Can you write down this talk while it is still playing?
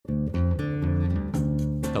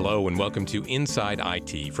Hello and welcome to Inside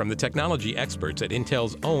IT from the technology experts at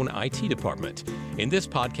Intel's own IT department. In this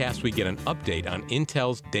podcast, we get an update on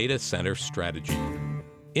Intel's data center strategy.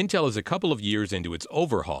 Intel is a couple of years into its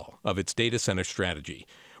overhaul of its data center strategy.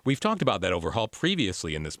 We've talked about that overhaul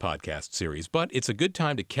previously in this podcast series, but it's a good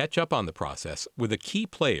time to catch up on the process with a key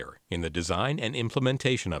player in the design and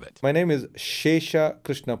implementation of it. My name is Shesha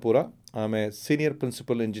Krishnapura. I'm a senior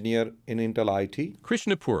principal engineer in Intel IT.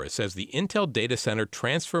 Krishnapura says the Intel data center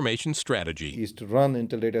transformation strategy is to run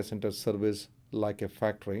Intel data center service like a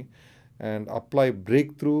factory and apply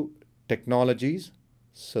breakthrough technologies,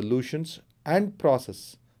 solutions, and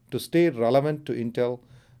process to stay relevant to Intel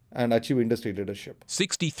and achieve industry leadership.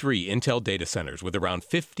 63 Intel data centers with around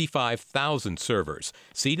 55,000 servers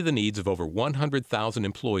see to the needs of over 100,000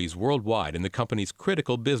 employees worldwide in the company's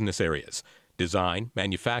critical business areas: design,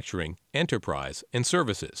 manufacturing, enterprise, and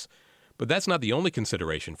services. But that's not the only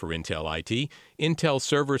consideration for Intel IT. Intel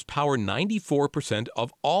servers power 94%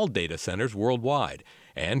 of all data centers worldwide.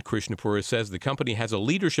 And Krishnapura says the company has a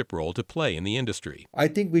leadership role to play in the industry. I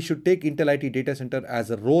think we should take Intel IT data center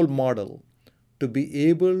as a role model to be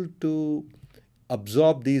able to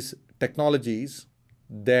absorb these technologies,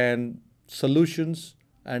 then solutions,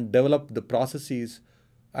 and develop the processes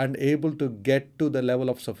and able to get to the level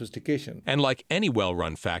of sophistication. And like any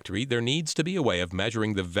well-run factory, there needs to be a way of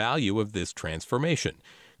measuring the value of this transformation.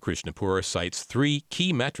 Krishnapura cites three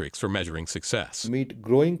key metrics for measuring success. Meet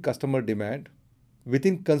growing customer demand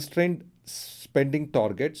within constrained spending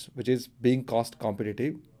targets, which is being cost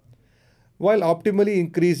competitive, while optimally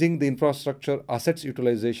increasing the infrastructure assets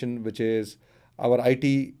utilization, which is our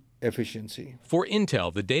IT efficiency. For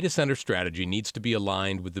Intel, the data center strategy needs to be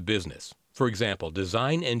aligned with the business. For example,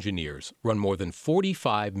 design engineers run more than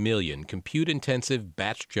 45 million compute-intensive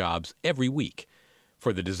batch jobs every week.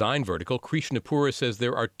 For the design vertical, Krishnapura says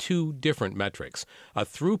there are two different metrics, a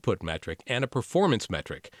throughput metric and a performance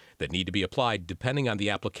metric, that need to be applied depending on the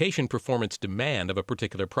application performance demand of a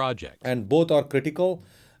particular project. And both are critical,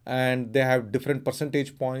 and they have different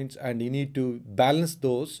percentage points, and you need to balance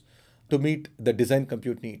those to meet the design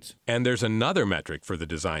compute needs. And there's another metric for the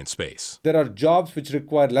design space. There are jobs which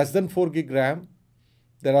require less than 4 gig RAM.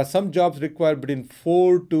 There are some jobs require between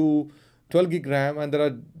 4 to 12 gig RAM, and there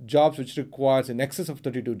are jobs which requires in excess of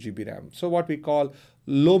 32 GB RAM. So what we call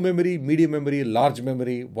low memory, medium memory, large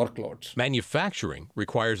memory workloads. Manufacturing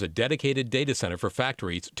requires a dedicated data center for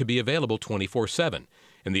factories to be available 24/7.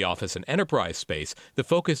 In the office and enterprise space, the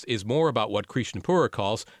focus is more about what Krishnapura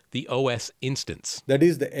calls the OS instance. That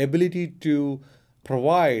is the ability to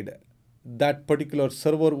provide that particular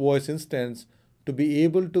server OS instance to be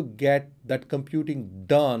able to get that computing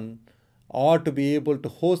done, or to be able to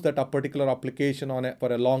host that a particular application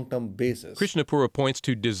for a long-term basis. Krishnapura points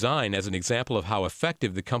to design as an example of how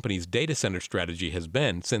effective the company's data center strategy has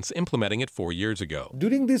been since implementing it 4 years ago.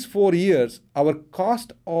 During these 4 years, our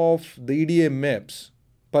cost of the EDA MIPS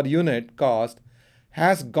per unit cost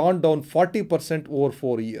has gone down 40% over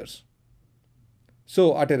 4 years.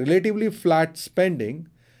 So at a relatively flat spending,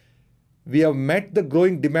 we have met the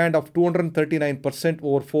growing demand of 239%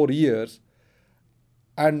 over 4 years.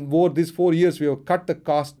 And over these 4 years, we have cut the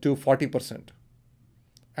cost to 40%.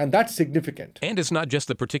 And that's significant. And it's not just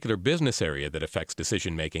the particular business area that affects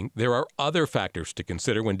decision-making. There are other factors to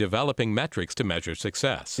consider when developing metrics to measure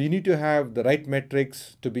success. So you need to have the right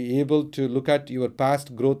metrics to be able to look at your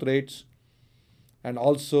past growth rates and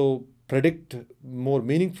also predict more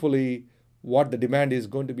meaningfully what the demand is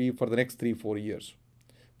going to be for the next 3-4 years.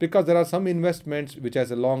 Because there are some investments which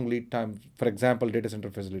has a long lead time, for example, data center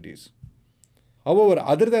facilities. However,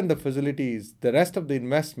 other than the facilities, the rest of the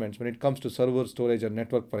investments, when it comes to server, storage, and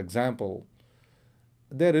network, for example,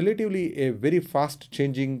 they're relatively a very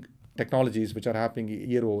fast-changing technologies which are happening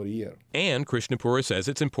year over year. And Krishnapura says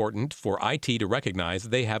it's important for IT to recognize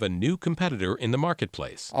they have a new competitor in the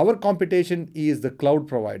marketplace. Our competition is the cloud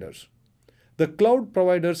providers. The cloud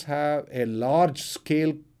providers have a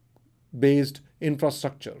large-scale-based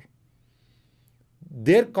infrastructure.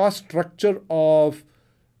 Their cost structure of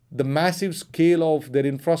the massive scale of their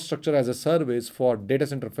infrastructure as a service for data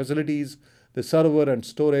center facilities, the server and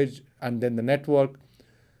storage, and then the network,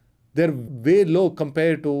 they're way low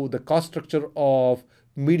compared to the cost structure of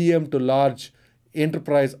medium to large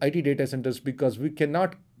enterprise IT data centers, because we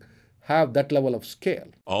cannot have that level of scale.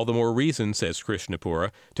 All the more reason, says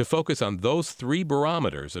Krishnapura, to focus on those three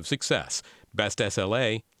barometers of success: best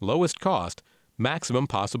SLA, lowest cost, maximum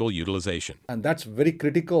possible utilization. And that's very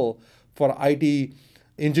critical for IT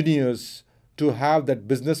engineers to have that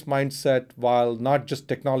business mindset, while not just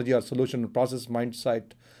technology or solution and process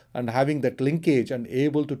mindset, and having that linkage and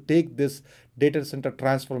able to take this data center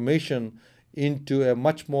transformation into a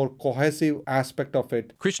much more cohesive aspect of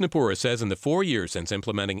it. Krishnapura says in the 4 years since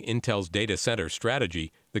implementing Intel's data center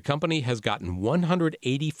strategy, the company has gotten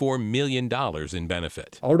 $184 million in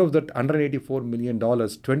benefit. Out of that $184 million,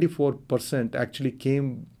 24% actually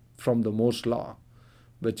came from the Moore's Law,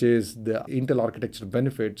 which is the Intel architecture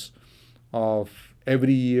benefits of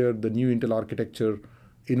every year the new Intel architecture,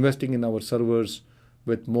 investing in our servers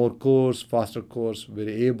with more cores, faster cores. We're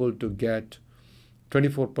able to get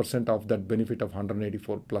 24% of that benefit of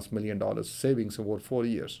 $184+ million savings over 4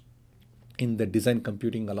 years in the design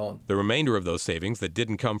computing alone. The remainder of those savings that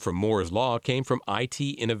didn't come from Moore's Law came from IT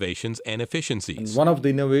innovations and efficiencies. And one of the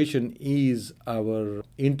innovation is our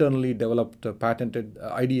internally developed patented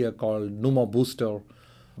idea called NUMA Booster,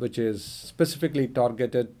 which is specifically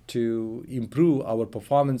targeted to improve our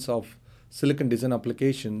performance of silicon design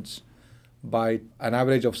applications by an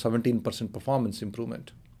average of 17% performance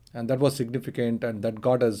improvement. And that was significant, and that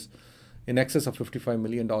got us in excess of $55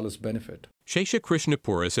 million benefit. Shesha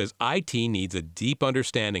Krishnapura says IT needs a deep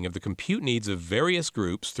understanding of the compute needs of various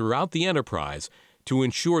groups throughout the enterprise to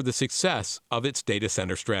ensure the success of its data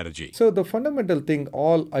center strategy. So the fundamental thing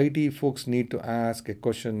all IT folks need to ask a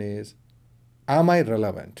question is, am I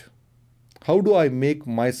relevant? How do I make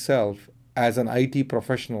myself as an IT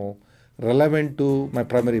professional relevant to my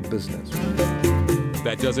primary business?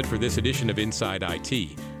 That does it for this edition of Inside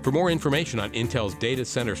IT. For more information on Intel's data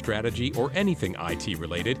center strategy or anything IT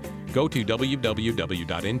related, go to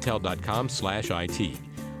www.intel.com/IT.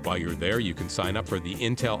 While you're there, you can sign up for the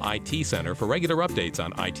Intel IT Center for regular updates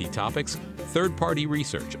on IT topics, third-party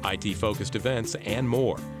research, IT-focused events, and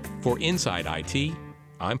more. For Inside IT,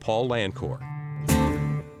 I'm Paul Landcore.